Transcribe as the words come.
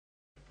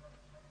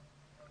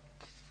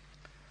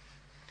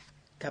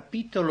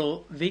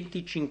Capitolo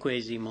 25.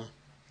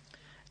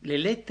 Le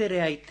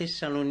lettere ai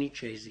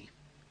Tessalonicesi.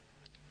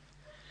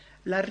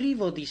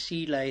 L'arrivo di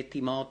Sila e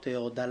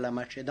Timoteo dalla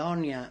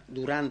Macedonia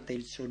durante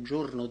il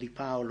soggiorno di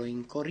Paolo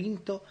in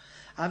Corinto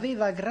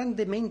aveva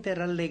grandemente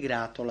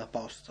rallegrato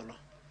l'Apostolo.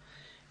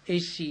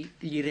 Essi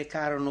gli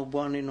recarono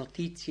buone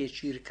notizie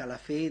circa la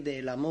fede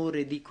e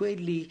l'amore di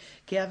quelli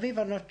che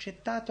avevano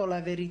accettato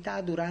la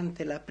verità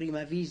durante la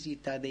prima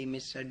visita dei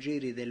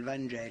messaggeri del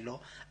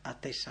Vangelo a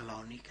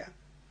Tessalonica.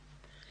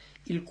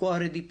 Il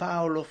cuore di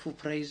Paolo fu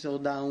preso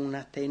da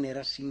una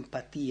tenera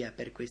simpatia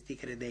per questi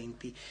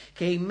credenti,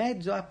 che in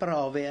mezzo a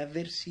prove e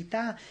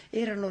avversità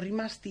erano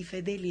rimasti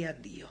fedeli a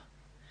Dio.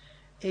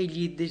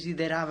 Egli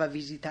desiderava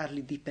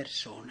visitarli di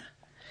persona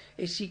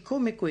e,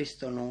 siccome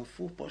questo non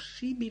fu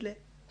possibile,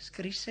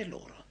 scrisse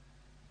loro.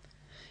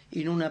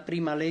 In una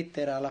prima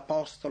lettera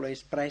l'Apostolo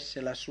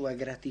espresse la sua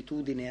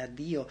gratitudine a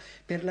Dio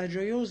per la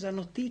gioiosa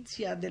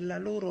notizia della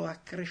loro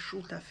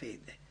accresciuta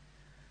fede.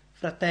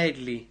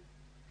 Fratelli,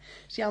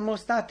 siamo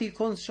stati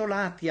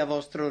consolati a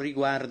vostro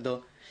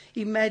riguardo,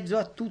 in mezzo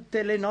a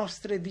tutte le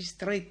nostre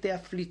distrette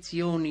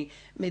afflizioni,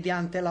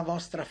 mediante la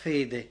vostra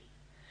fede,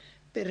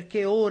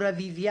 perché ora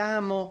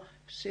viviamo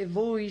se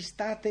voi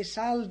state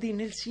saldi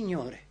nel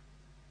Signore.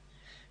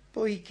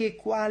 Poiché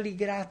quali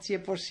grazie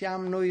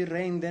possiamo noi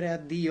rendere a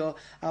Dio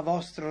a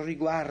vostro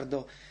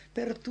riguardo,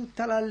 per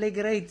tutta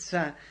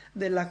l'allegrezza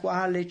della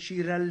quale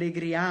ci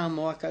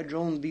rallegriamo a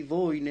cagion di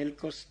voi nel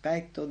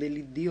cospetto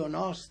dell'Iddio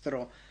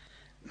nostro,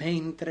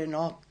 mentre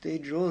notte e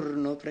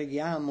giorno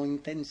preghiamo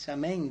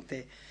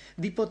intensamente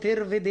di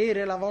poter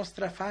vedere la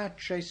vostra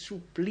faccia e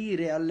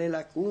supplire alle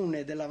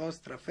lacune della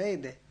vostra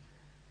fede.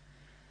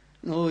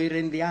 Noi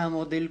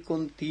rendiamo del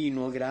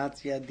continuo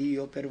grazie a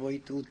Dio per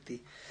voi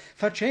tutti,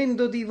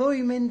 facendo di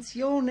voi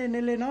menzione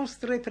nelle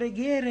nostre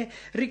preghiere,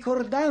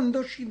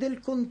 ricordandoci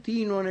del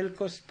continuo nel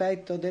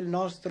cospetto del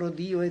nostro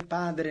Dio e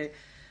Padre,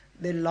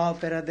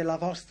 dell'opera della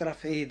vostra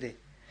fede,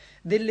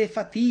 delle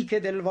fatiche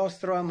del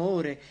vostro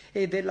amore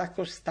e della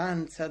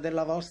costanza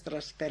della vostra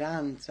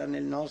speranza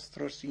nel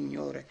nostro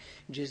Signore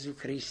Gesù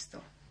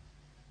Cristo.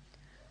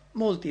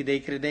 Molti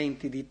dei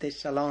credenti di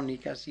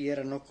Tessalonica si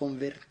erano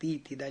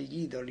convertiti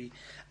dagli idoli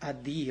a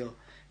Dio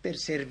per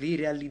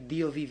servire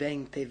all'Iddio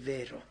vivente e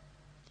vero.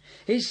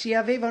 Essi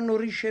avevano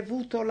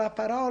ricevuto la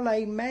parola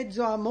in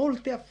mezzo a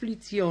molte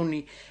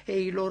afflizioni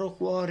e i loro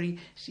cuori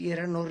si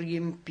erano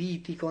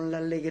riempiti con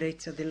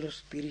l'allegrezza dello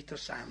Spirito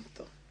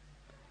Santo.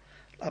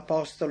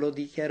 L'Apostolo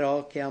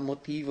dichiarò che a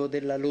motivo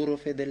della loro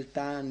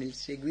fedeltà nel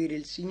seguire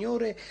il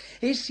Signore,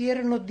 essi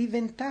erano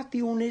diventati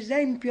un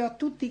esempio a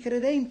tutti i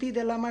credenti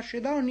della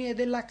Macedonia e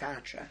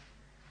dell'Acacia.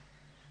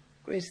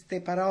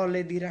 Queste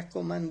parole di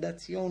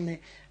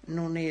raccomandazione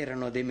non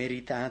erano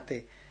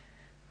demeritate,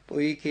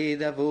 poiché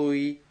da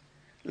voi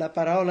la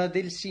parola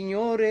del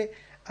Signore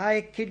ha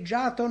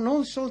echeggiato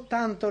non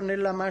soltanto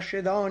nella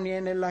Macedonia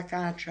e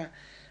nell'Acacia,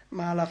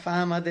 ma la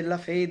fama della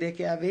fede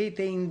che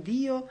avete in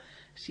Dio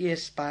si è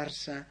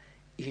sparsa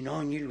in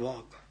ogni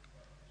luogo.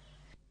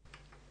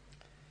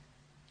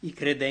 I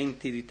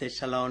credenti di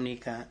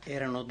Tessalonica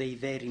erano dei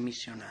veri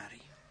missionari.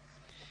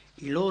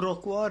 I loro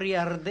cuori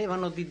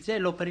ardevano di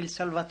zelo per il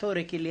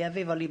Salvatore che li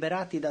aveva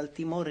liberati dal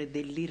timore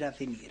dell'ira a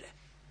venire.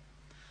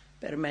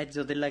 Per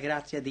mezzo della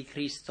grazia di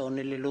Cristo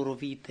nelle loro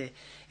vite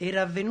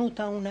era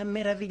avvenuta una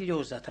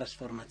meravigliosa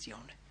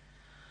trasformazione.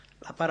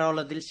 La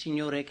parola del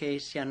Signore che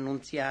essi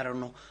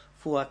annunziarono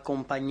fu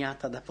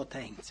accompagnata da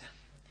potenza.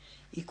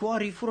 I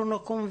cuori furono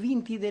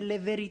convinti delle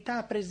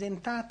verità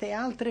presentate e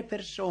altre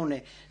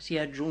persone si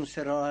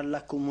aggiunsero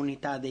alla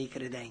comunità dei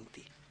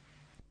credenti.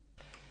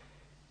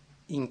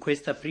 In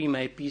questa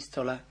prima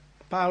epistola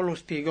Paolo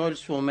spiegò il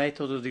suo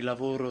metodo di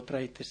lavoro tra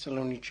i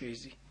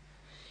Tessalonicesi.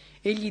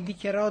 Egli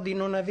dichiarò di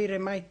non avere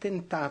mai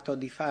tentato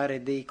di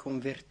fare dei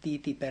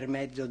convertiti per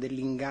mezzo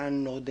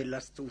dell'inganno o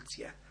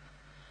dell'astuzia.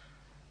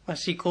 Ma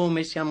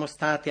siccome siamo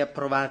stati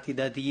approvati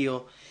da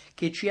Dio,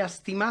 che ci ha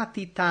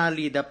stimati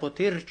tali da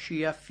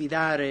poterci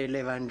affidare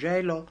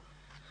l'Evangelo,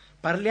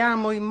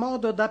 parliamo in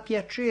modo da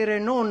piacere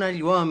non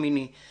agli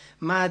uomini,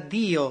 ma a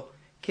Dio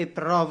che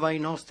prova i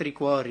nostri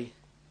cuori.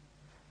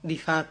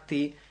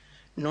 Difatti,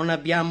 non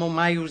abbiamo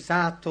mai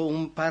usato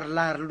un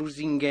parlar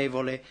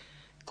lusinghevole,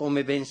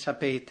 come ben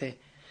sapete,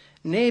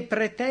 né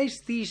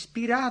pretesti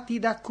ispirati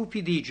da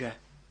cupidigia.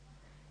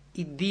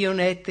 Iddio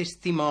ne è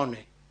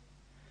testimone.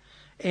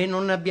 E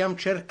non abbiamo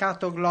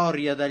cercato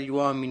gloria dagli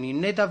uomini,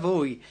 né da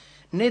voi,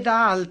 né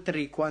da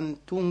altri,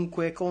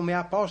 quantunque come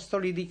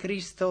apostoli di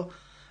Cristo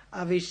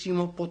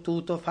avessimo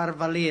potuto far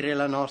valere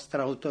la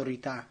nostra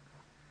autorità.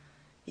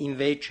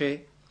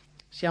 Invece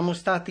siamo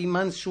stati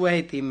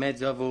mansueti in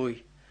mezzo a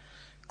voi,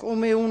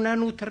 come una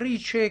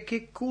nutrice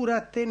che cura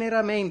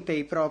teneramente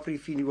i propri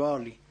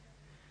figliuoli.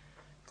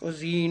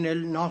 Così nel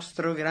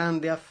nostro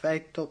grande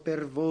affetto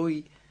per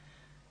voi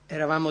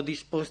eravamo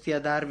disposti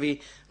a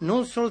darvi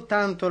non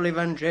soltanto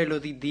l'Evangelo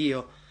di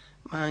Dio,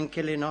 ma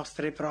anche le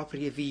nostre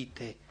proprie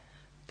vite,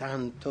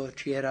 tanto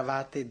ci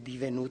eravate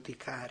divenuti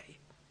cari.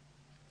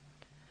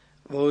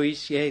 Voi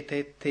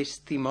siete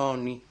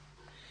testimoni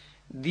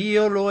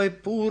Dio lo è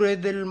pure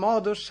del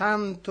modo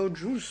santo,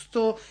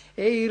 giusto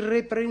e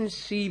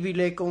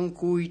irreprensibile con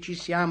cui ci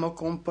siamo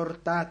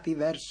comportati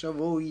verso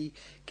voi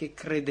che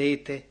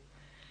credete.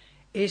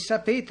 E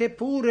sapete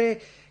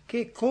pure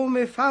che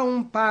come fa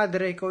un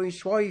padre coi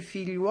suoi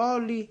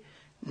figliuoli,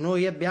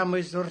 noi abbiamo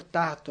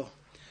esortato,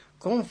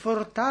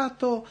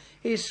 confortato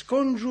e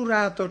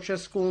scongiurato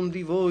ciascun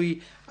di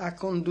voi a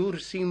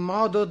condursi in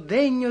modo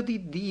degno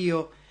di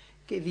Dio,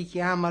 che vi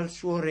chiama al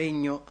suo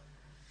regno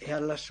e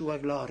alla sua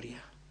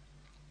gloria.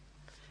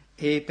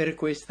 E per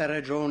questa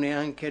ragione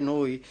anche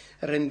noi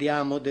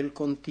rendiamo del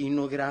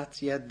continuo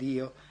grazie a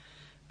Dio,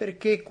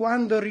 perché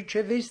quando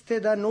riceveste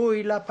da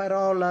noi la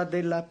parola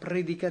della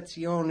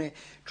predicazione,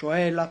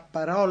 cioè la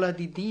parola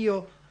di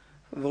Dio,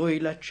 voi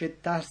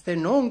l'accettaste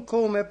non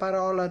come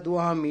parola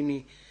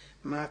d'uomini,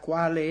 ma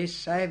quale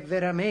essa è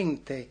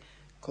veramente,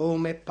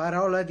 come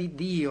parola di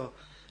Dio,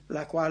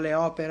 la quale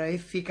opera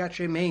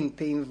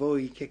efficacemente in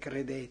voi che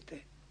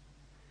credete.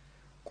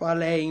 Qual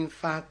è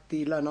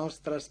infatti la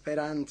nostra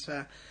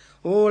speranza,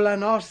 o la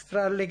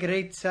nostra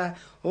allegrezza,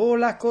 o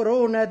la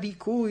corona di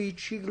cui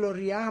ci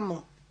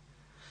gloriamo?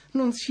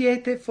 Non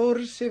siete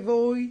forse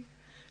voi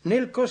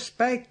nel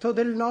cospetto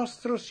del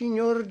nostro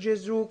Signor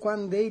Gesù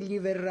quando Egli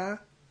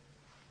verrà?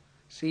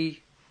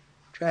 Sì,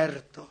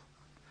 certo,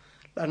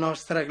 la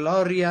nostra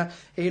gloria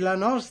e la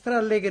nostra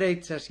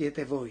allegrezza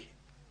siete voi.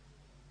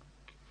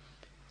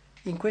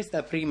 In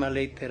questa prima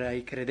lettera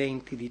ai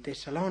credenti di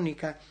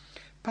Tessalonica,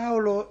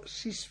 Paolo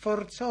si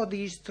sforzò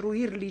di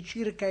istruirli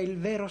circa il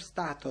vero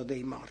stato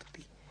dei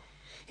morti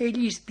e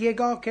gli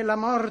spiegò che la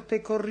morte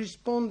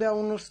corrisponde a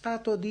uno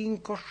stato di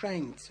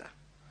incoscienza.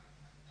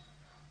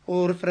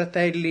 Or,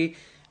 fratelli,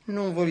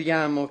 non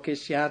vogliamo che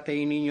siate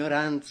in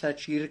ignoranza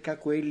circa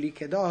quelli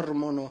che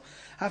dormono,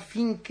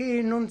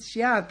 affinché non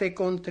siate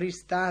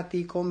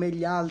contristati come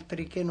gli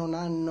altri che non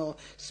hanno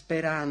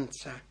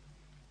speranza.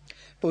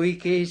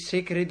 Poiché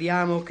se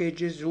crediamo che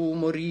Gesù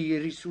morì e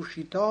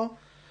risuscitò,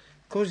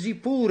 così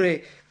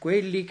pure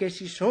quelli che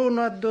si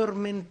sono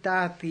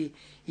addormentati,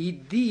 il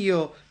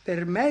Dio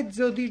per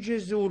mezzo di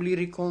Gesù li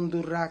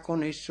ricondurrà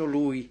con esso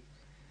Lui,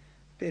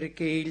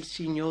 perché il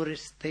Signore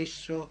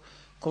stesso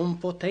con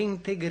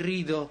potente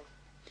grido,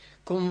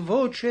 con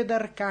voce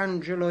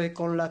d'arcangelo e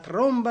con la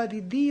tromba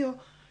di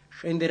Dio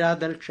scenderà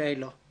dal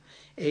cielo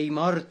e i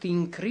morti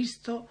in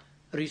Cristo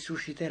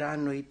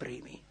risusciteranno i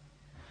primi.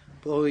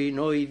 Poi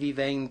noi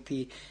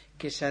viventi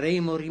che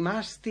saremo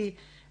rimasti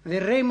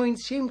verremo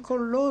insieme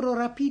con loro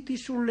rapiti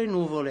sulle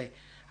nuvole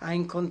a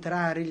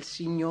incontrare il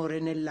Signore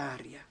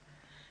nell'aria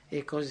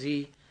e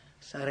così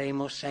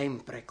saremo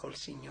sempre col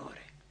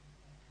Signore.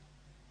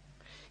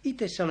 I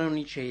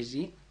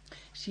Tessalonicesi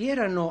si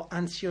erano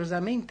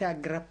ansiosamente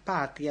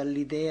aggrappati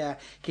all'idea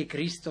che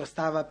Cristo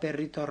stava per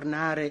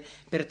ritornare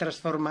per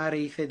trasformare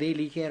i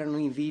fedeli che erano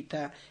in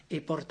vita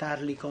e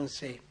portarli con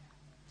sé.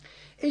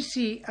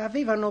 Essi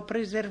avevano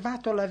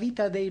preservato la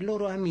vita dei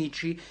loro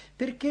amici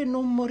perché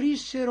non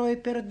morissero e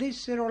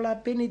perdessero la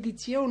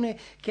benedizione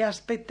che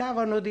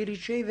aspettavano di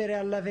ricevere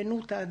alla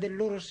venuta del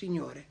loro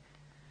Signore.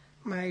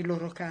 Ma i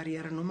loro cari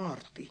erano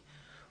morti,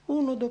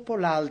 uno dopo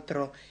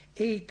l'altro,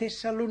 e i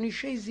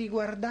Tessalonicesi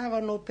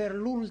guardavano per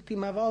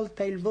l'ultima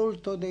volta il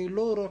volto dei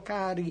loro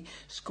cari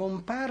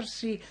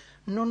scomparsi,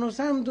 non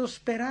osando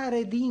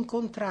sperare di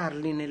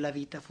incontrarli nella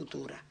vita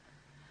futura.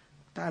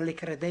 Tale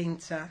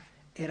credenza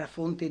era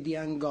fonte di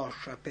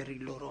angoscia per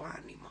il loro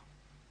animo.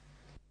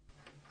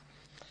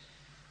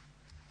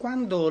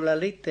 Quando la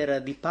lettera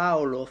di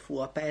Paolo fu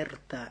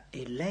aperta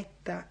e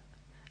letta,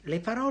 le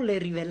parole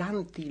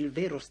rivelanti il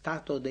vero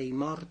stato dei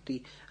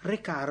morti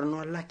recarono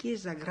alla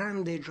Chiesa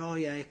grande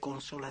gioia e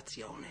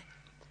consolazione.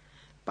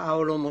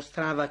 Paolo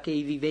mostrava che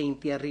i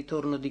viventi al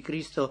ritorno di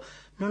Cristo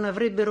non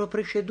avrebbero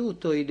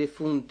preceduto i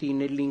defunti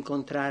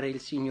nell'incontrare il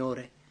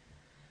Signore.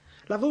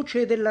 La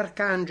voce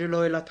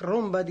dell'arcangelo e la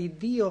tromba di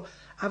Dio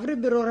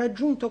avrebbero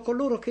raggiunto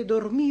coloro che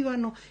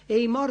dormivano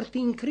e i morti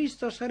in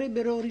Cristo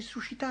sarebbero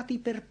risuscitati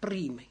per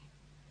primi,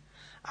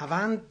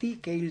 avanti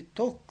che il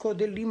tocco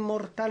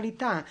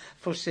dell'immortalità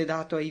fosse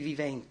dato ai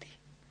viventi.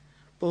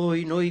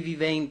 Poi noi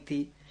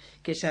viventi,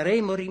 che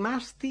saremo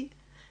rimasti,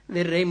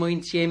 verremo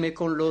insieme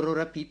con loro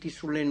rapiti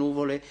sulle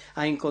nuvole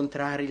a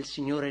incontrare il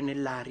Signore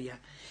nell'aria,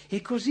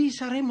 e così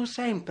saremo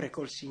sempre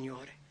col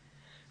Signore.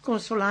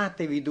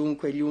 Consolatevi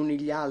dunque gli uni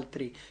gli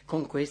altri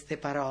con queste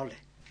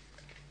parole.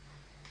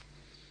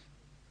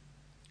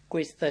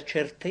 Questa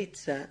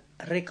certezza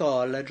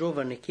recò alla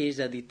giovane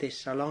chiesa di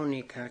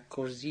Tessalonica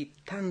così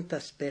tanta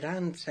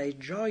speranza e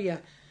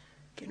gioia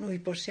che noi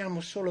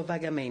possiamo solo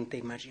vagamente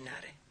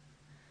immaginare.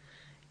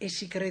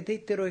 Essi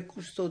credettero e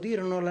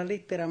custodirono la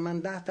lettera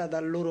mandata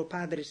dal loro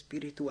padre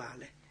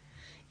spirituale.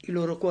 I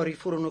loro cuori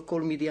furono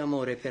colmi di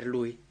amore per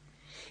lui.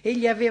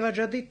 Egli aveva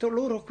già detto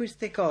loro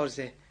queste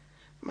cose,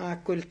 ma a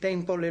quel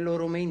tempo le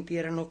loro menti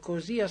erano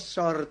così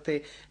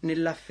assorte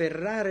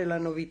nell'afferrare la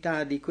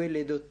novità di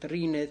quelle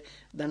dottrine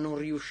da non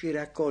riuscire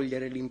a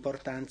cogliere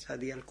l'importanza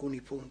di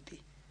alcuni punti.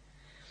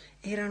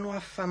 erano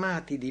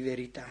affamati di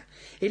verità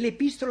e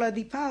l'epistola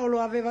di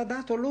Paolo aveva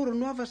dato loro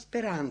nuova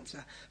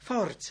speranza,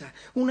 forza,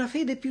 una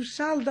fede più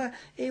salda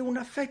e un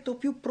affetto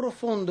più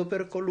profondo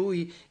per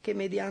colui che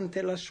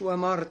mediante la sua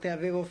morte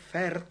aveva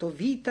offerto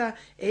vita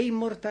e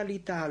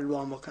immortalità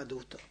all'uomo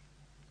caduto.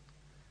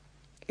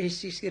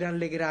 Essi si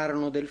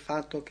rallegrarono del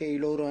fatto che i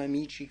loro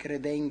amici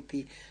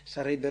credenti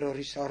sarebbero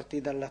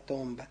risorti dalla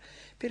tomba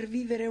per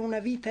vivere una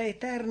vita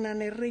eterna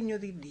nel regno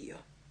di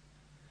Dio.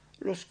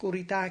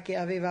 L'oscurità che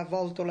aveva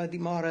avvolto la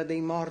dimora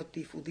dei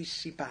morti fu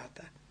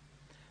dissipata.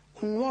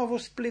 Un nuovo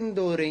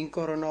splendore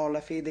incoronò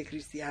la fede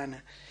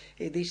cristiana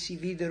ed essi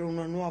videro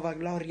una nuova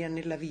gloria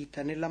nella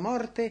vita, nella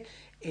morte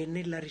e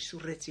nella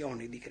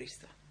risurrezione di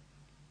Cristo.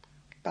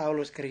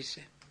 Paolo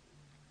scrisse: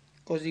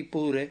 così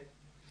pure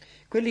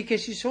quelli che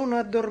si sono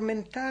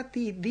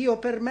addormentati, Dio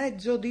per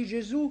mezzo di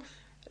Gesù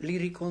li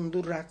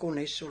ricondurrà con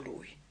esso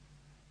Lui.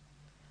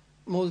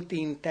 Molti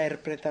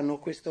interpretano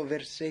questo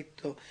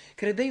versetto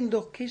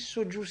credendo che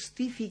esso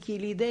giustifichi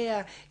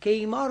l'idea che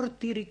i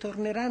morti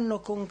ritorneranno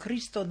con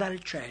Cristo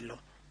dal cielo.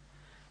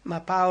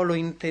 Ma Paolo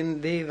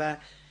intendeva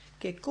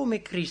che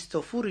come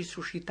Cristo fu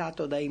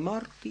risuscitato dai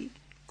morti,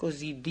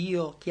 così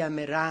Dio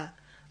chiamerà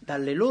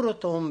dalle loro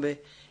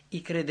tombe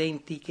i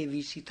credenti che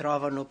vi si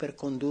trovano per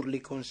condurli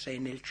con sé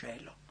nel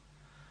cielo.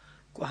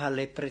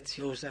 Quale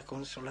preziosa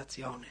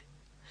consolazione!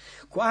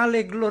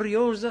 Quale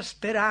gloriosa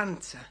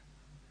speranza!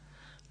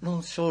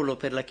 Non solo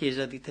per la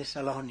Chiesa di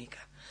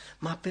Tessalonica,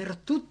 ma per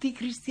tutti i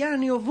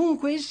cristiani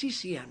ovunque essi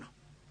siano.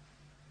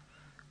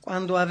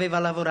 Quando aveva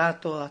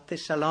lavorato a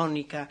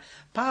Tessalonica,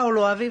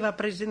 Paolo aveva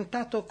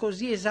presentato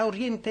così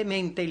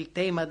esaurientemente il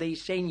tema dei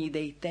segni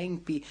dei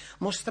tempi,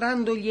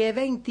 mostrando gli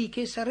eventi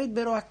che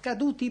sarebbero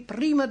accaduti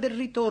prima del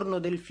ritorno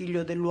del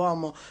Figlio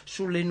dell'uomo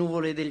sulle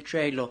nuvole del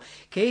cielo,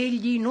 che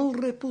egli non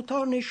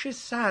reputò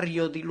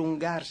necessario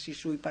dilungarsi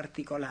sui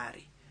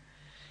particolari.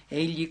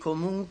 Egli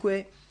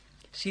comunque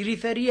si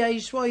riferì ai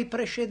suoi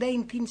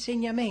precedenti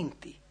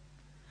insegnamenti.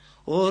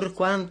 Or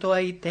quanto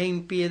ai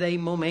tempi ed ai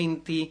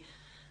momenti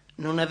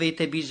non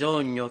avete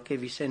bisogno che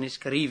vi se ne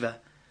scriva,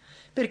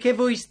 perché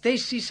voi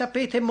stessi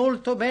sapete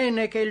molto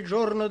bene che il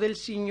giorno del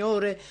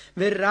Signore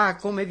verrà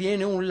come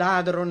viene un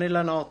ladro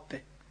nella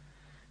notte.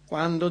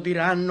 Quando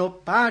diranno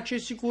pace e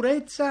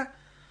sicurezza,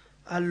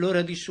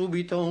 allora di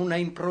subito una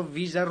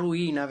improvvisa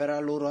ruina verrà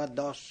loro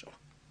addosso.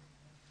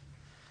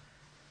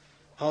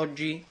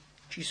 Oggi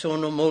ci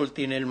sono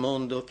molti nel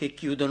mondo che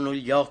chiudono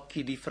gli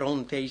occhi di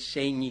fronte ai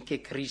segni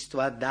che Cristo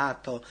ha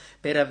dato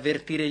per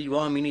avvertire gli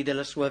uomini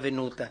della sua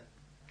venuta.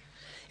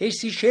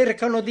 Essi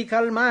cercano di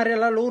calmare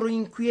la loro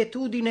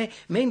inquietudine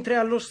mentre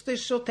allo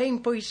stesso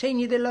tempo i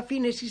segni della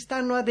fine si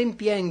stanno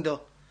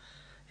adempiendo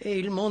e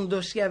il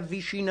mondo si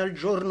avvicina al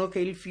giorno che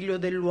il Figlio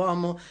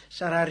dell'uomo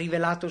sarà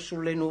rivelato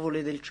sulle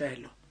nuvole del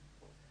cielo.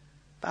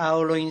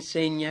 Paolo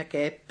insegna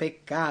che è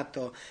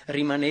peccato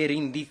rimanere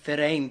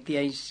indifferenti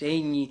ai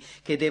segni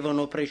che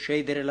devono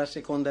precedere la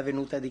seconda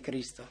venuta di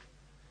Cristo.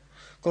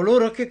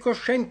 Coloro che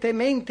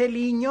coscientemente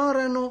li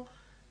ignorano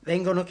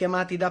vengono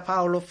chiamati da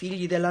Paolo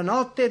figli della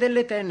notte e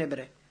delle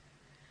tenebre.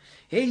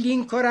 Egli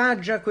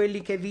incoraggia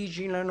quelli che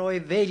vigilano e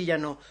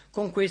vegliano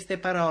con queste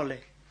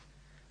parole: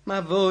 ma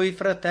voi,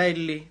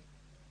 fratelli,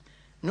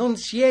 non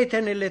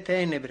siete nelle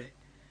tenebre,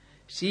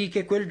 sì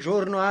che quel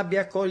giorno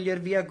abbia a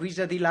cogliervi a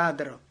guisa di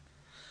ladro,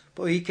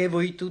 poiché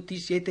voi tutti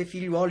siete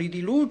figliuoli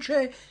di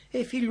luce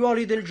e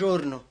figliuoli del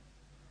giorno.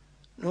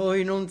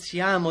 Noi non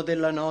siamo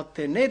della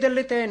notte né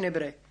delle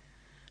tenebre,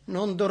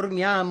 non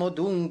dormiamo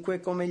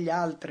dunque come gli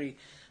altri,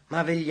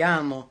 ma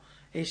vegliamo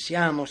e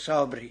siamo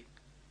sobri.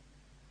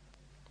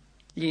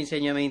 Gli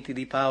insegnamenti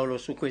di Paolo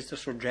su questo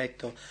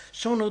soggetto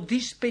sono di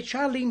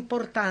speciale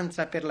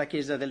importanza per la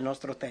Chiesa del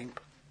nostro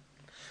tempo.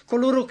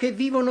 Coloro che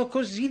vivono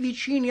così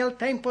vicini al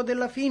tempo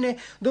della fine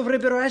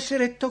dovrebbero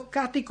essere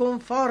toccati con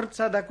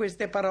forza da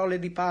queste parole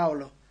di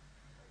Paolo.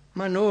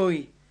 Ma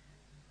noi,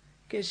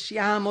 che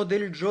siamo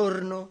del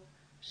giorno,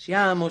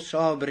 siamo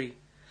sobri,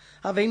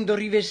 avendo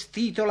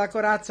rivestito la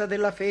corazza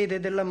della fede e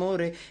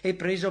dell'amore e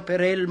preso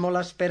per elmo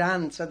la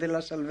speranza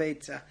della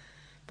salvezza,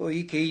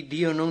 poiché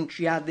Dio non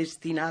ci ha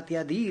destinati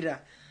ad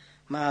ira,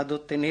 ma ad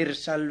ottener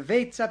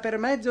salvezza per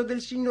mezzo del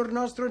Signor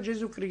nostro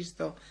Gesù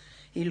Cristo,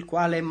 il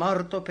quale è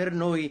morto per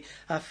noi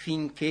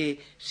affinché,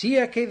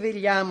 sia che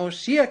vegliamo,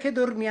 sia che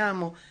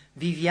dormiamo,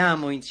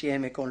 viviamo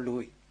insieme con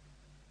Lui.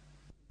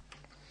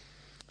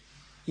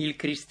 Il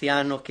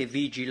cristiano che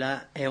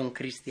vigila è un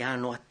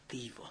cristiano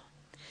attivo,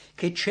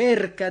 che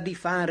cerca di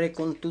fare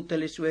con tutte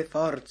le sue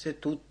forze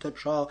tutto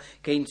ciò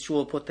che è in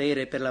suo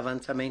potere per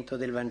l'avanzamento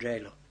del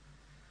Vangelo.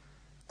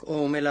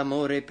 Come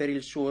l'amore per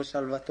il suo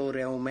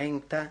Salvatore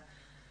aumenta,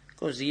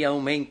 così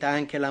aumenta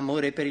anche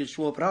l'amore per il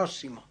suo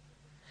prossimo.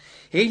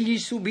 Egli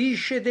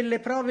subisce delle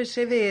prove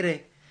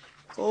severe,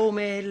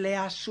 come le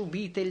ha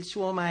subite il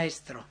suo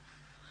Maestro,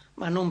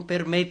 ma non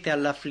permette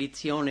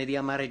all'afflizione di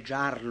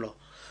amareggiarlo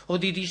o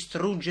di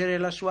distruggere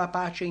la sua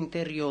pace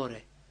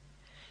interiore.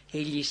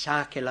 Egli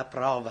sa che la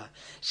prova,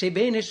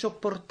 sebbene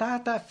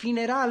sopportata,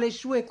 affinerà le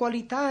sue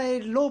qualità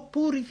e lo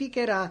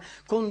purificherà,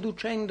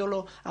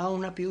 conducendolo a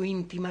una più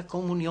intima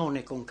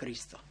comunione con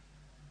Cristo.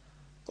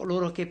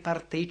 Coloro che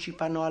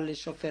partecipano alle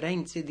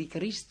sofferenze di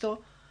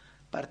Cristo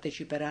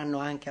parteciperanno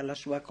anche alla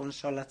sua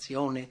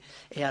consolazione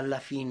e alla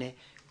fine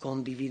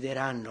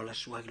condivideranno la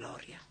sua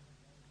gloria.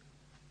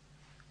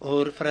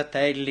 Or,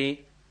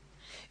 fratelli,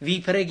 vi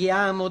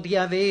preghiamo di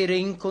avere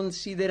in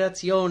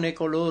considerazione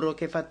coloro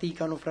che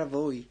faticano fra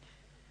voi,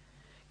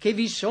 che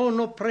vi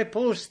sono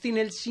preposti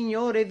nel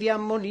Signore e vi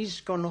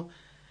ammoniscono,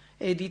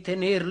 e di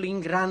tenerli in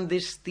grande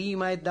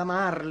stima ed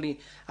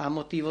amarli a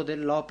motivo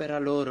dell'opera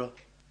loro.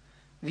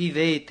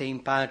 Vivete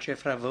in pace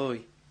fra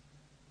voi.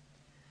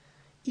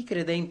 I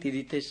credenti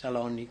di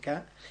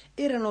Tessalonica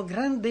erano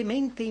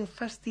grandemente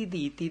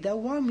infastiditi da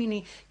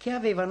uomini che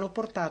avevano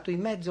portato in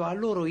mezzo a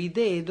loro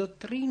idee e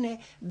dottrine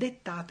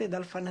dettate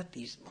dal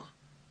fanatismo.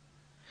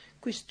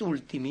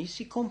 Quest'ultimi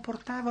si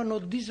comportavano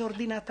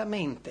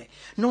disordinatamente,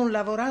 non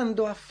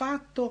lavorando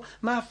affatto,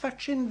 ma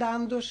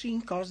affaccendandosi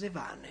in cose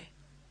vane.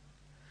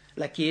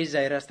 La Chiesa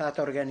era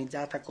stata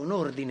organizzata con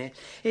ordine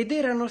ed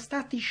erano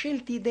stati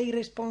scelti dei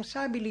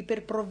responsabili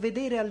per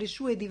provvedere alle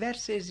sue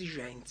diverse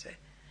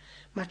esigenze.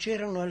 Ma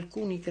c'erano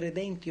alcuni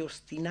credenti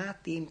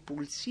ostinati e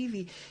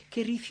impulsivi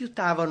che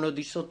rifiutavano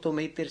di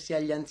sottomettersi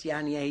agli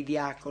anziani e ai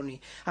diaconi,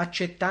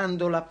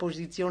 accettando la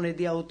posizione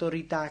di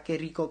autorità che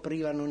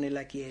ricoprivano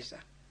nella Chiesa.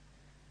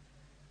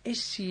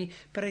 Essi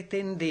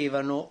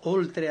pretendevano,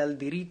 oltre al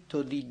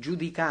diritto di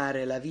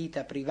giudicare la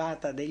vita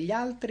privata degli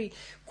altri,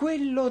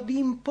 quello di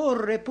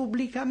imporre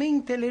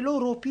pubblicamente le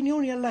loro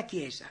opinioni alla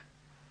Chiesa.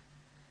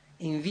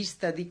 In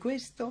vista di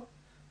questo,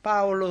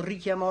 Paolo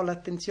richiamò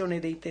l'attenzione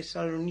dei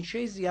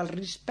Tessalonicesi al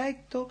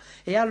rispetto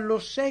e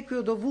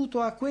all'ossequio dovuto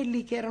a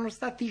quelli che erano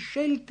stati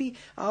scelti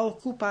a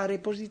occupare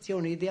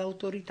posizioni di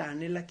autorità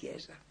nella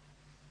Chiesa.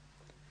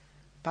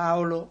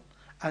 Paolo,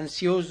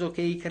 ansioso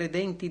che i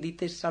credenti di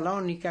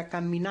Tessalonica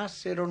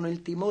camminassero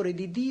nel timore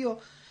di Dio,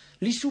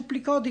 li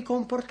supplicò di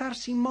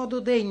comportarsi in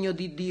modo degno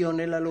di Dio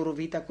nella loro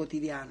vita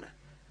quotidiana.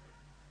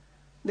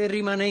 Del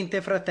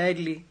rimanente,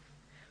 fratelli,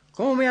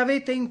 come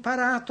avete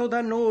imparato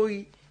da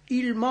noi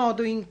il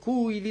modo in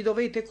cui vi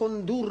dovete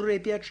condurre e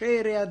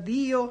piacere a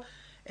Dio,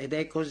 ed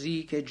è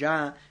così che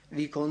già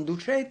vi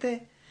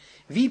conducete,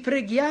 vi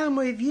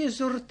preghiamo e vi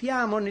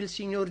esortiamo nel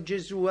Signor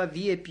Gesù a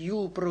vie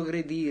più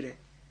progredire,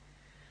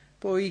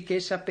 poiché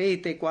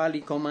sapete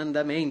quali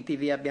comandamenti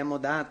vi abbiamo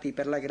dati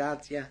per la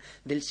grazia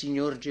del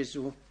Signor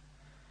Gesù,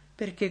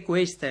 perché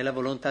questa è la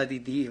volontà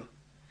di Dio,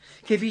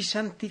 che vi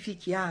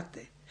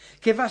santifichiate,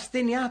 che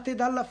v'asteniate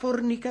dalla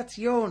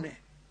fornicazione,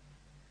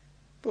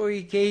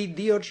 poiché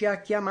Dio ci ha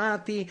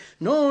chiamati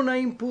non a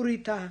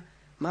impurità,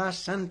 ma a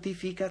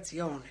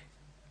santificazione.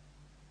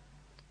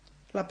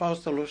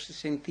 L'Apostolo si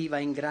sentiva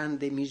in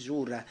grande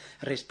misura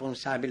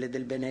responsabile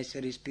del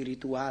benessere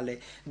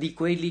spirituale di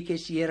quelli che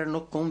si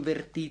erano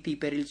convertiti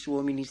per il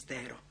suo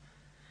ministero.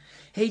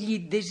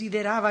 Egli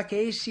desiderava che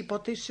essi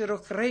potessero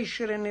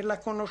crescere nella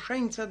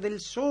conoscenza del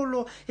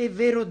solo e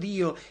vero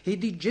Dio e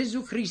di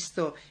Gesù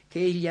Cristo che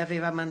egli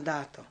aveva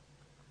mandato.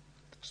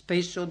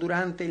 Spesso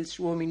durante il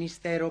suo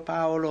ministero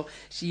Paolo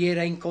si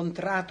era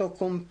incontrato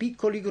con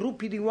piccoli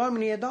gruppi di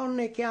uomini e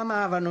donne che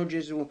amavano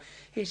Gesù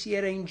e si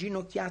era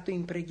inginocchiato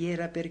in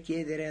preghiera per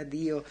chiedere a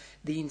Dio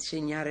di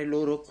insegnare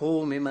loro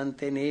come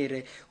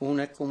mantenere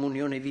una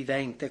comunione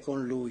vivente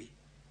con Lui.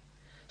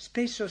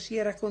 Spesso si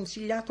era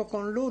consigliato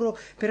con loro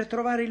per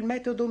trovare il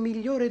metodo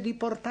migliore di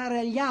portare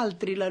agli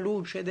altri la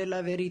luce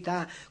della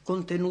verità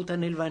contenuta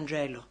nel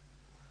Vangelo.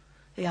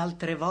 E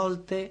altre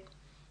volte,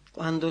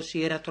 quando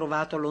si era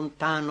trovato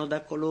lontano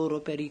da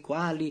coloro per i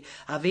quali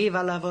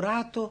aveva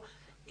lavorato,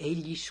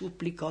 egli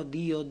supplicò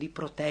Dio di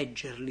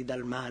proteggerli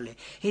dal male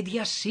e di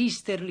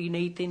assisterli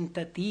nei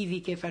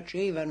tentativi che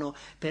facevano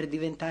per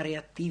diventare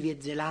attivi e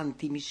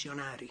zelanti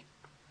missionari.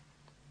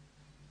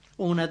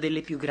 Una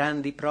delle più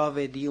grandi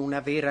prove di una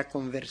vera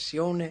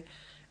conversione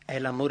è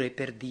l'amore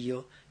per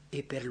Dio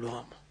e per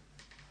l'uomo.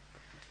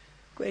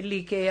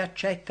 Quelli che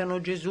accettano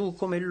Gesù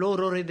come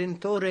loro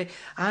Redentore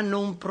hanno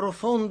un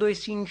profondo e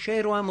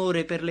sincero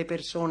amore per le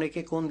persone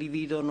che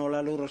condividono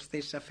la loro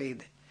stessa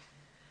fede.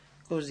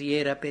 Così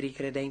era per i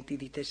credenti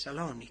di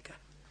Tessalonica.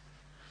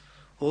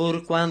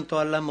 Or quanto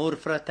all'amor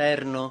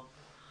fraterno,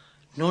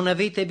 non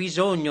avete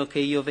bisogno che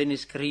io ve ne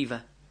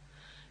scriva,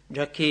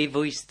 giacché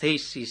voi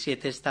stessi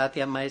siete stati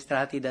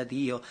ammaestrati da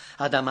Dio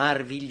ad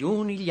amarvi gli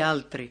uni gli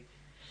altri,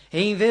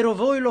 e invero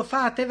voi lo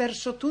fate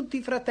verso tutti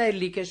i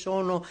fratelli che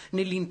sono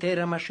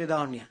nell'intera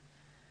Macedonia.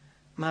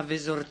 Ma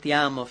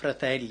v'esortiamo,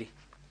 fratelli,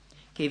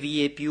 che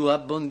vie più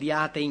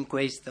abbondiate in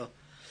questo,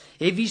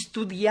 e vi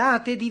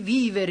studiate di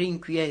vivere in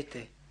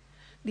quiete,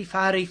 di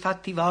fare i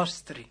fatti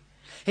vostri,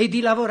 e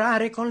di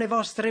lavorare con le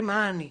vostre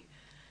mani,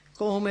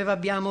 come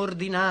v'abbiamo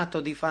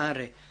ordinato di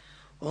fare,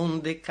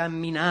 onde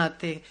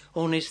camminate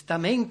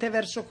onestamente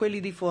verso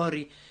quelli di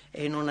fuori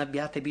e non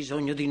abbiate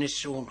bisogno di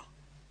nessuno.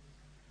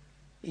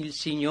 Il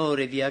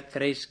Signore vi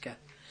accresca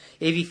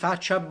e vi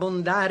faccia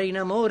abbondare in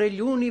amore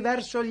gli uni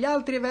verso gli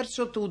altri e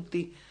verso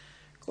tutti,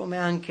 come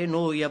anche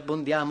noi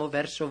abbondiamo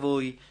verso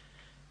voi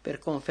per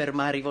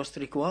confermare i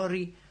vostri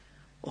cuori,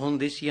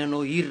 onde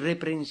siano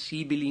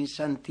irreprensibili in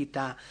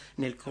santità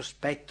nel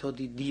cospetto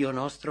di Dio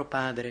nostro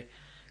Padre,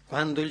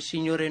 quando il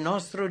Signore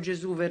nostro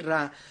Gesù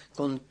verrà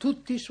con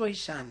tutti i suoi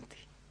santi.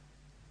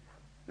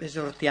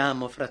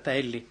 Esortiamo,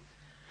 fratelli,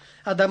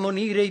 ad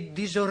ammonire i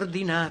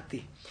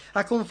disordinati,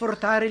 a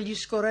confortare gli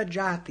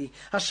scoraggiati,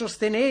 a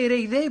sostenere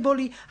i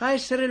deboli, a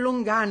essere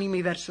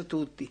longanimi verso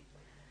tutti.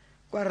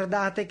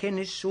 Guardate che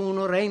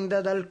nessuno renda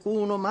ad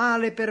alcuno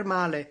male per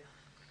male,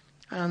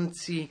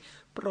 anzi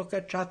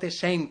procacciate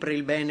sempre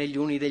il bene gli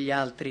uni degli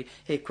altri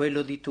e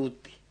quello di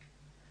tutti.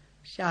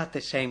 Siate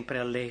sempre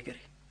allegri,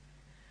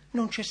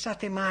 non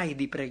cessate mai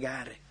di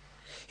pregare,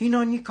 in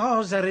ogni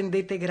cosa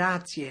rendete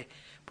grazie,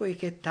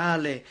 poiché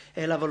tale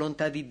è la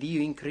volontà di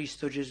Dio in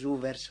Cristo Gesù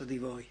verso di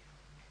voi.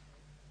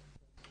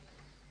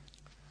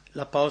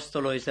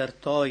 L'Apostolo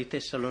esortò i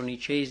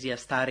Tessalonicesi a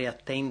stare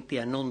attenti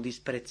a non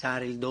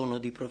disprezzare il dono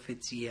di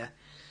profezia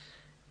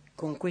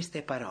con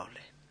queste parole: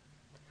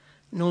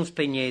 non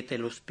spegnete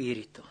lo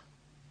spirito,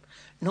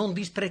 non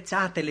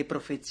disprezzate le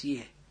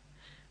profezie,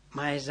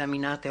 ma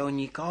esaminate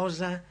ogni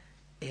cosa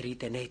e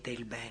ritenete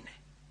il bene.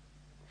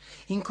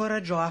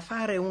 Incoraggiò a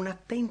fare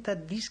un'attenta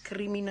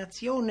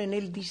discriminazione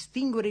nel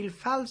distinguere il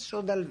falso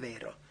dal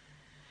vero.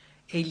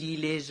 Egli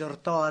li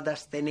esortò ad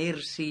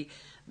astenersi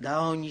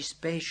da ogni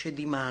specie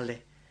di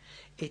male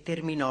e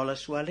terminò la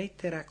sua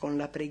lettera con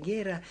la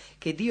preghiera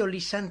che Dio li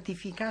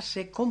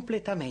santificasse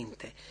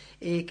completamente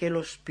e che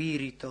lo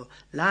spirito,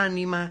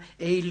 l'anima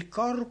e il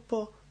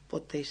corpo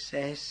potesse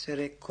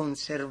essere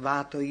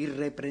conservato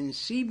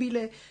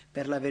irreprensibile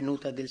per la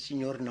venuta del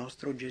Signor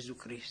nostro Gesù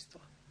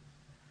Cristo.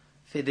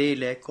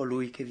 Fedele è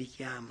colui che vi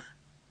chiama,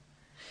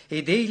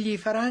 ed egli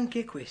farà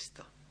anche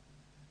questo.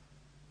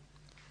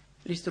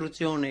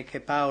 L'istruzione che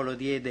Paolo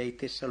diede ai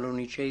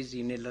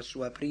Tessalonicesi nella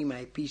sua prima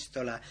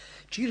epistola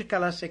circa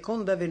la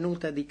seconda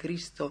venuta di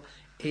Cristo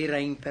era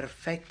in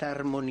perfetta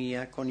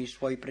armonia con i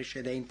suoi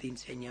precedenti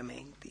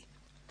insegnamenti.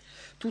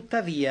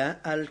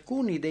 Tuttavia,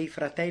 alcuni dei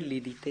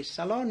fratelli di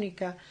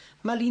Tessalonica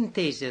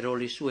malintesero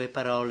le sue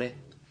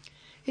parole.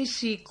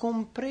 Essi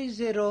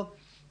compresero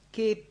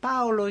che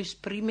Paolo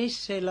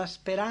esprimesse la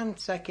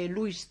speranza che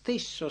lui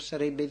stesso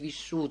sarebbe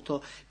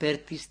vissuto per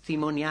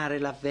testimoniare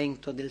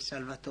l'avvento del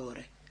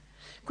Salvatore.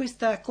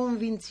 Questa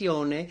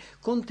convinzione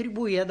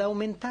contribuì ad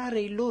aumentare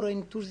il loro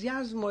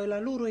entusiasmo e la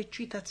loro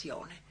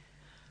eccitazione.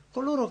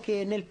 Coloro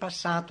che nel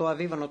passato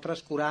avevano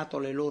trascurato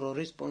le loro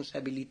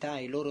responsabilità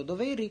e i loro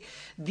doveri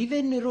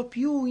divennero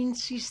più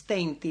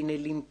insistenti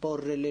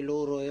nell'imporre le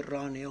loro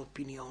erronee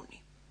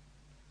opinioni.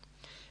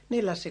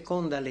 Nella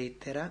seconda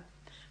lettera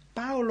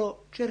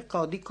Paolo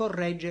cercò di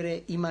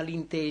correggere i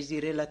malintesi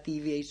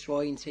relativi ai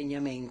suoi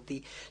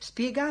insegnamenti,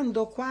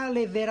 spiegando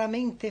quale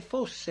veramente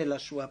fosse la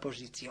sua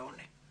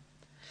posizione.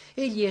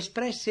 Egli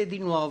espresse di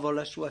nuovo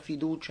la sua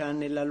fiducia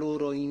nella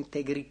loro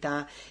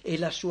integrità e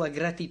la sua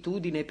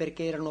gratitudine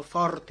perché erano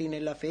forti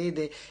nella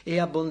fede e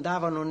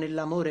abbondavano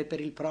nell'amore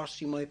per il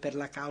prossimo e per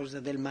la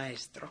causa del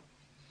Maestro.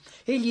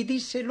 Egli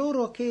disse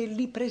loro che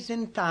li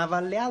presentava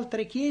alle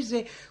altre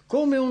chiese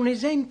come un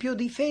esempio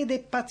di fede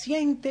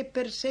paziente e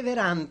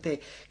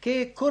perseverante,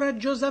 che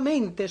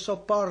coraggiosamente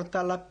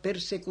sopporta la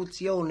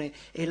persecuzione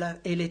e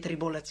le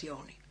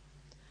tribolazioni.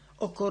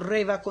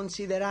 Occorreva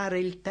considerare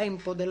il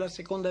tempo della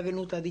seconda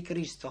venuta di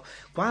Cristo,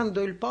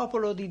 quando il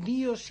popolo di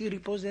Dio si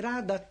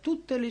riposerà da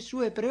tutte le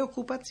sue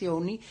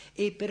preoccupazioni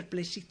e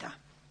perplessità.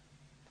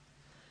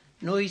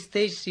 Noi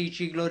stessi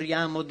ci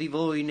gloriamo di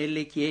voi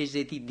nelle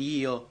chiese di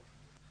Dio,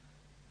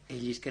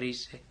 egli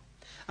scrisse,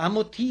 a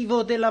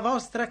motivo della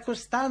vostra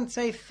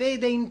costanza e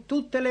fede in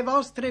tutte le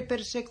vostre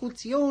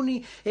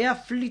persecuzioni e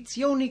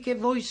afflizioni che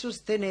voi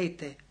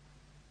sostenete.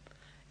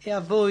 E a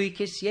voi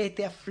che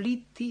siete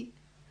afflitti,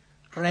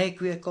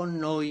 requie con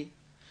noi,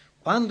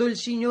 quando il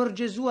Signor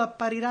Gesù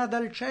apparirà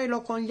dal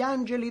cielo con gli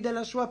angeli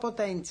della sua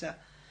potenza,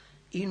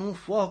 in un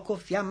fuoco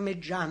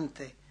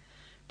fiammeggiante,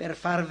 per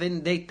far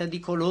vendetta di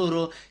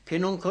coloro che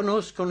non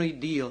conoscono il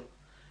Dio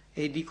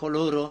e di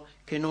coloro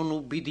che non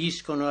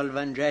ubbidiscono al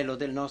Vangelo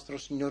del nostro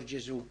Signor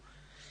Gesù,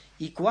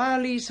 i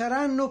quali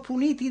saranno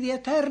puniti di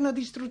eterna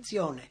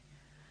distruzione,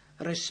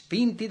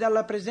 respinti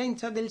dalla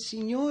presenza del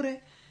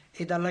Signore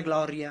e dalla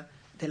gloria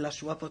della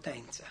sua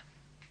potenza.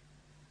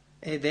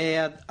 Ed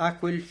è a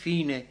quel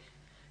fine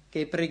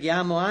che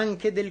preghiamo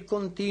anche del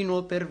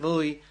continuo per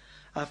voi,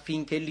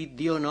 affinché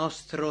l'Iddio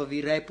nostro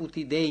vi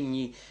reputi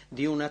degni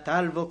di una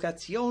tal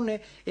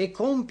vocazione e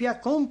compia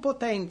con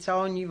potenza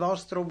ogni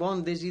vostro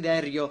buon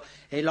desiderio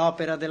e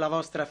l'opera della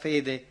vostra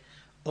fede,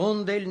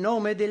 onde il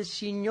nome del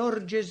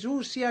Signor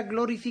Gesù sia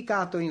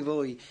glorificato in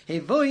voi e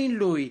voi in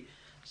Lui,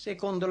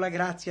 secondo la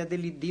grazia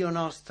dell'Iddio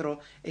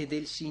nostro e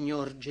del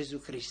Signor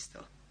Gesù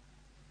Cristo.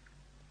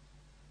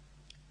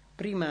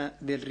 Prima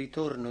del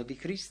ritorno di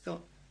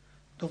Cristo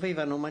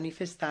dovevano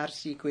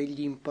manifestarsi quegli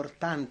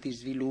importanti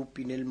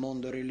sviluppi nel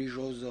mondo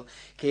religioso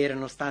che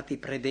erano stati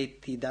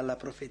predetti dalla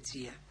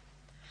profezia.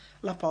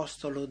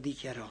 L'Apostolo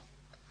dichiarò: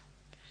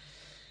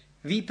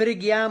 Vi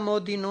preghiamo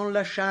di non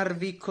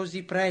lasciarvi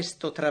così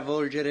presto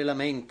travolgere la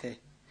mente,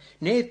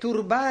 né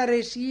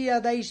turbare sia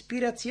da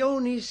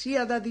ispirazioni,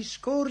 sia da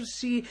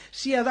discorsi,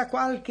 sia da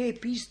qualche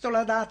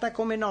epistola data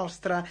come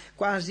nostra,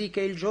 quasi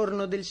che il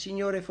giorno del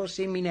Signore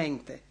fosse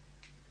imminente.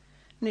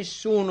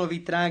 Nessuno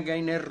vi tragga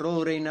in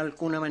errore in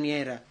alcuna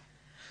maniera,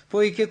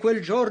 poiché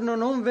quel giorno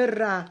non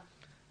verrà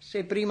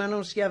se prima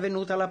non sia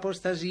venuta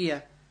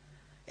l'apostasia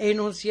e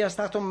non sia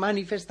stato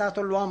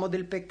manifestato l'uomo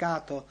del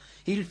peccato,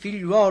 il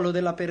figliuolo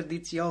della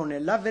perdizione,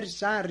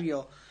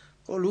 l'avversario,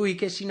 colui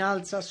che si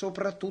innalza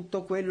sopra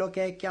tutto quello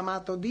che è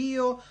chiamato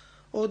Dio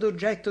o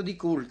d'oggetto di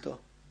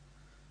culto,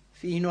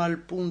 fino al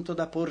punto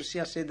da porsi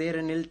a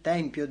sedere nel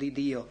tempio di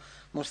Dio,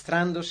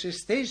 mostrando se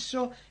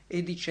stesso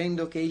e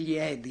dicendo che egli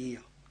è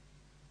Dio.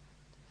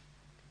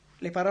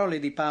 Le parole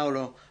di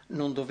Paolo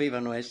non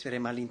dovevano essere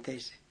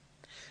malintese.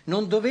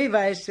 Non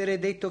doveva essere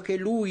detto che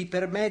lui,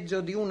 per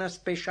mezzo di una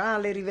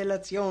speciale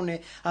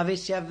rivelazione,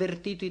 avesse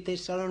avvertito i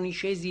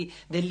Tessalonicesi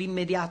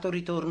dell'immediato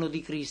ritorno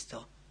di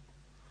Cristo.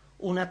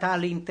 Una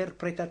tale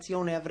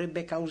interpretazione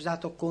avrebbe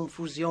causato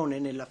confusione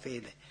nella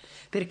fede,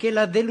 perché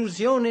la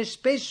delusione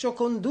spesso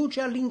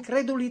conduce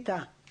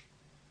all'incredulità.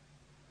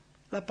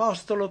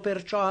 L'Apostolo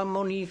perciò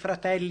ammonì i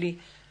fratelli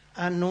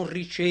a non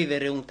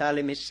ricevere un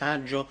tale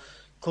messaggio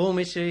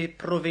come se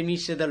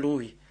provenisse da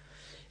lui,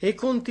 e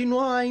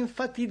continuò a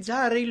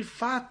enfatizzare il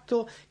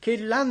fatto che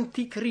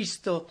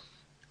l'anticristo,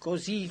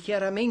 così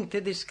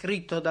chiaramente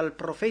descritto dal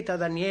profeta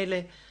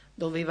Daniele,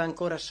 doveva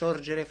ancora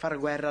sorgere e far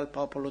guerra al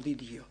popolo di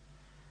Dio.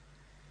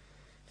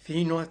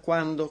 Fino a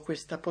quando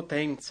questa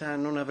potenza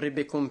non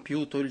avrebbe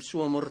compiuto il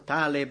suo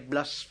mortale e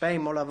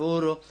blasfemo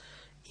lavoro,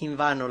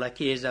 invano la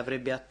Chiesa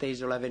avrebbe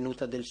atteso la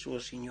venuta del suo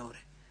Signore.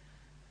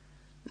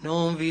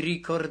 Non vi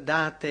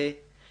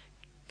ricordate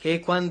che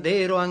quando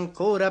ero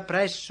ancora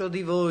presso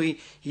di voi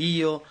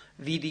io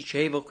vi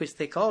dicevo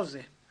queste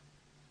cose?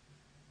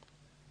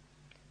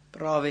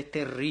 Prove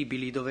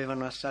terribili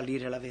dovevano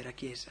assalire la vera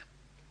Chiesa.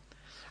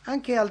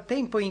 Anche al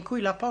tempo in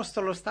cui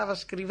l'Apostolo stava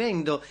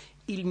scrivendo,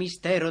 il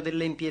mistero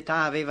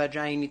dell'impietà aveva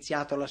già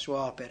iniziato la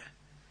sua opera.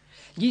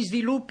 Gli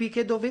sviluppi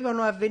che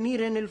dovevano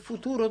avvenire nel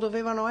futuro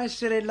dovevano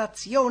essere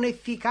l'azione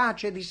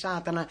efficace di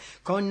Satana,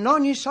 con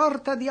ogni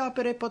sorta di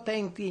opere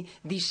potenti,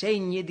 di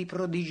segni e di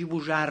prodigi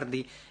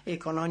bugiardi, e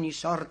con ogni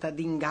sorta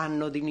di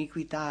inganno, di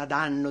iniquità a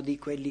danno di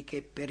quelli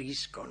che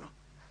periscono.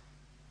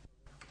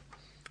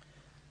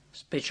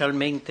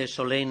 Specialmente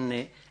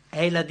solenne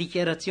è la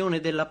dichiarazione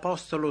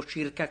dell'Apostolo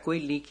circa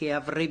quelli che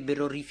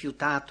avrebbero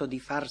rifiutato di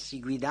farsi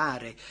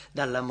guidare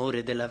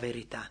dall'amore della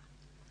verità.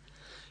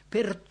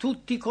 Per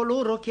tutti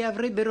coloro che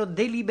avrebbero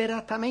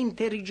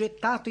deliberatamente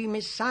rigettato i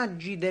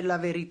messaggi della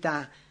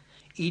verità,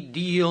 il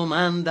Dio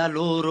manda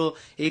loro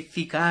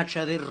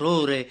efficacia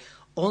d'errore,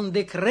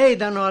 onde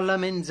credano alla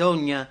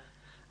menzogna,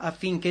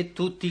 affinché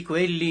tutti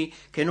quelli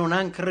che non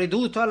han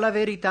creduto alla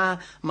verità,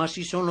 ma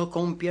si sono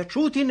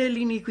compiaciuti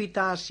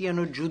nell'iniquità,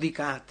 siano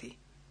giudicati.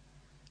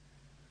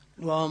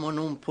 L'uomo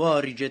non può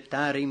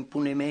rigettare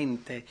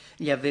impunemente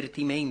gli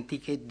avvertimenti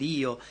che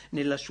Dio,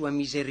 nella sua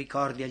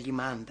misericordia, gli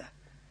manda.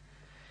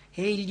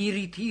 Egli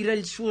ritira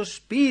il suo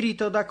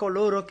spirito da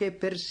coloro che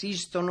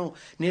persistono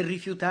nel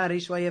rifiutare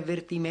i suoi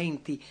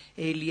avvertimenti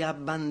e li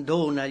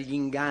abbandona agli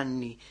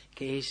inganni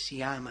che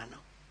essi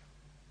amano.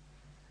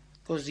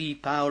 Così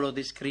Paolo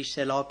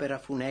descrisse l'opera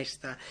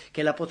funesta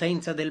che la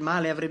potenza del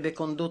male avrebbe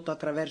condotto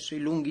attraverso i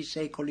lunghi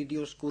secoli di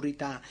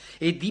oscurità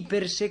e di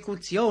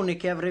persecuzione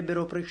che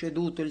avrebbero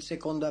preceduto il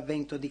secondo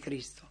avvento di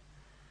Cristo.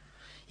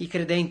 I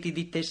credenti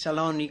di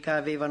Tessalonica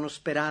avevano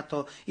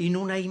sperato in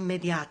una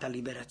immediata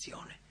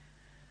liberazione.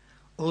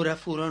 Ora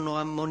furono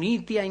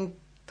ammoniti a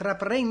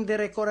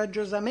intraprendere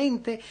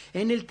coraggiosamente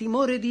e nel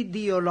timore di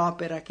Dio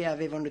l'opera che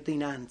avevano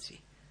dinanzi.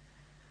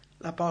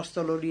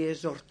 L'Apostolo li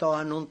esortò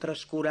a non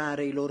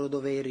trascurare i loro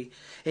doveri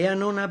e a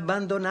non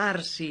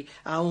abbandonarsi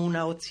a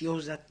una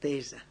oziosa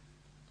attesa.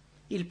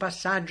 Il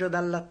passaggio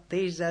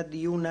dall'attesa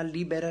di una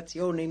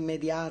liberazione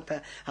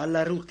immediata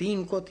alla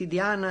routine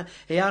quotidiana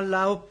e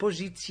alla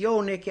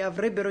opposizione che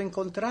avrebbero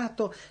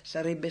incontrato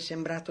sarebbe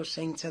sembrato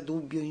senza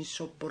dubbio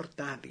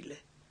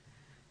insopportabile.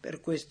 Per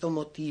questo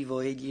motivo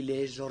egli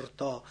le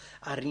esortò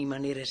a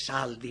rimanere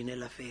saldi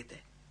nella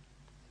fede.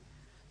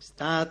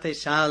 State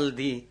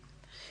saldi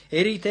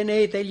e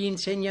ritenete gli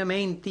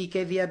insegnamenti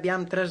che vi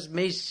abbiamo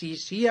trasmessi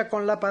sia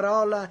con la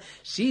parola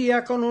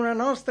sia con una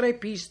nostra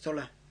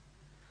epistola.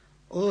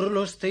 Or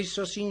lo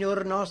stesso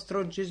Signor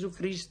nostro Gesù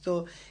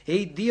Cristo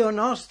e Dio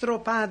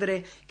nostro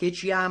Padre, che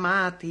ci ha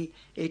amati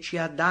e ci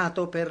ha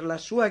dato per la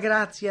sua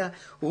grazia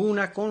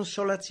una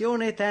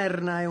consolazione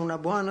eterna e una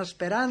buona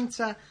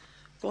speranza,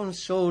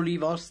 consoli i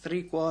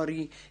vostri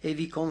cuori e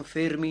vi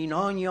confermi in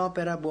ogni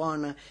opera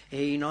buona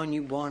e in ogni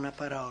buona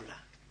parola.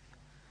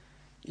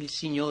 Il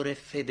Signore è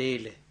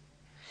fedele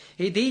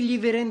ed egli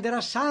vi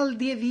renderà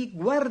saldi e vi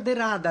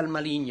guarderà dal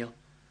maligno.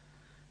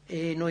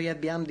 E noi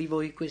abbiamo di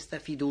voi questa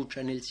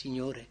fiducia nel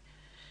Signore,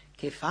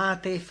 che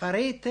fate e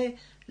farete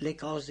le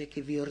cose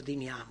che vi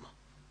ordiniamo.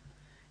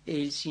 e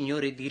il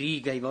Signore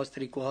diriga i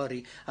vostri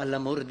cuori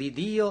all'amor di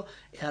Dio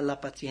e alla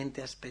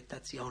paziente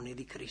aspettazione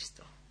di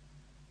Cristo.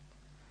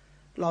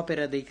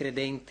 L'opera dei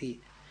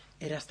credenti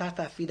era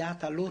stata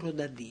affidata loro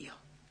da Dio.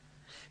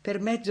 Per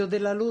mezzo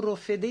della loro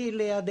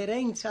fedele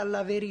aderenza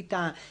alla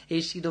verità,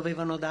 essi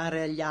dovevano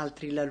dare agli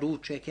altri la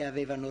luce che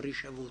avevano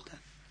ricevuta.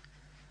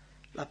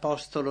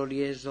 L'Apostolo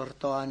li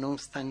esortò a non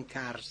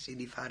stancarsi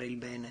di fare il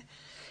bene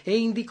e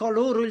indicò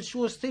loro il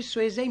suo stesso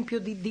esempio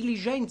di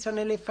diligenza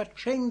nelle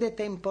faccende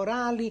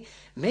temporali,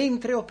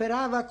 mentre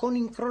operava con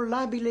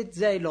incrollabile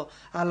zelo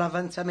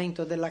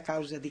all'avanzamento della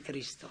causa di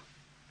Cristo.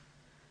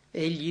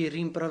 Egli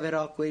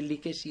rimproverò quelli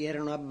che si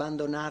erano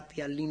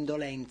abbandonati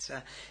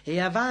all'indolenza e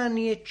a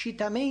vani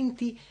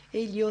eccitamenti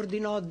e gli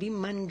ordinò di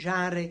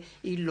mangiare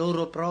il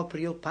loro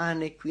proprio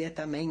pane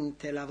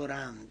quietamente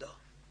lavorando.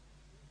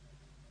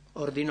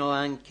 Ordinò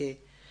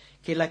anche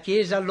che la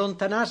Chiesa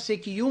allontanasse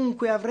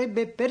chiunque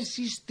avrebbe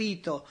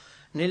persistito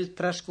nel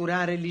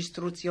trascurare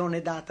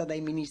l'istruzione data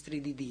dai ministri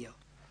di Dio.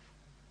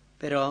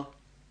 Però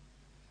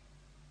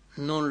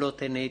non lo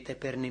tenete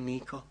per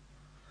nemico,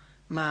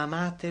 ma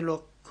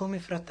amatelo come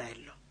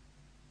fratello.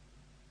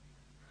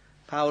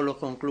 Paolo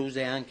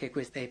concluse anche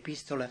questa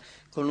epistola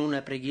con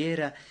una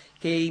preghiera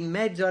che in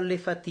mezzo alle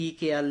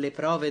fatiche e alle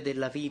prove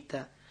della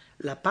vita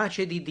la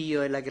pace di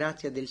Dio e la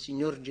grazia del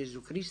Signor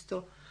Gesù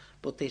Cristo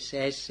potesse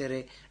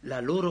essere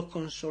la loro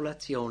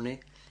consolazione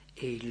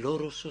e il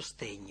loro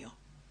sostegno.